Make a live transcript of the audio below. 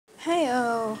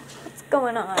Heyo, what's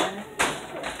going on?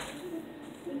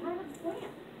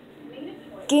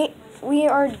 We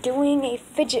are doing a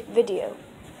fidget video.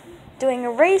 Doing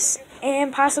a race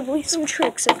and possibly some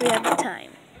tricks if we have the time.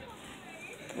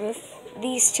 With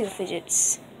these two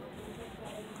fidgets.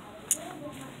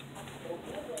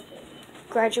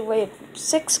 Graduated from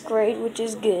 6th grade, which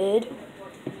is good.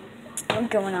 I'm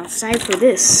going outside for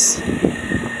this.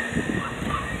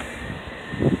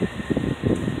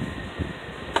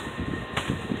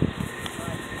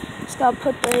 Just gotta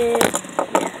put the...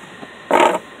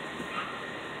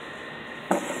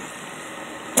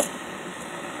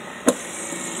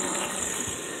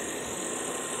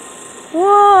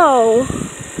 Whoa!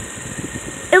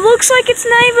 It looks like it's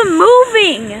not even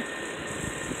moving!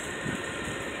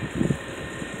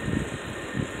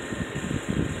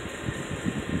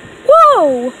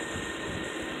 Whoa!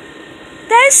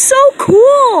 That is so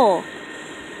cool!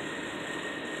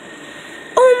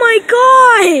 Oh my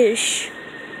gosh!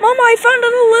 Mama, I found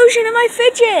an illusion in my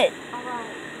fidget!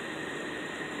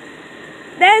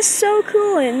 That is so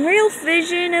cool. In real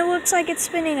vision, it looks like it's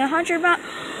spinning 100 miles.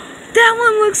 That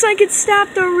one looks like it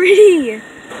stopped already.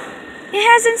 It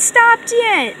hasn't stopped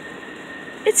yet.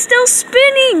 It's still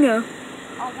spinning.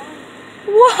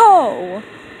 Whoa.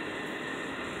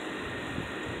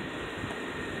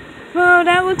 Whoa,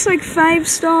 that looks like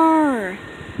 5-star.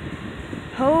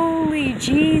 Holy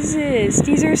Jesus.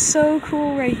 These are so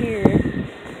cool right here.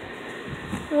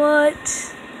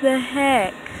 What the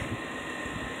heck?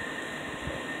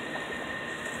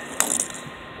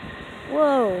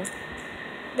 Whoa.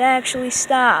 That actually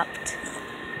stopped.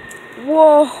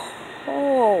 Whoa.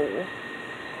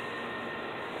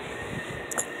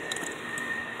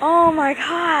 Oh my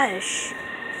gosh.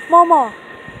 Mama,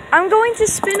 I'm going to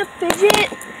spin a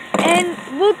fidget and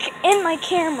look in my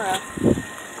camera.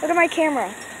 Look at my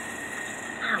camera.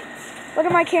 Look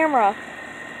at my camera.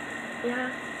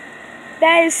 Yeah.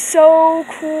 That is so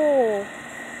cool.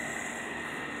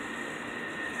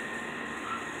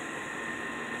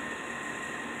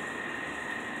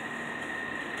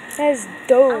 That is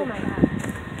dope. Oh my god.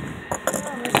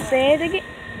 I'm gonna say it again.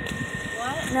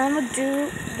 What? Now I'm gonna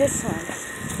do this one.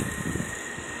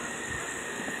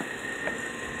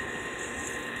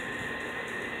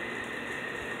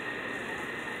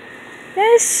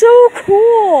 That is so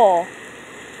cool.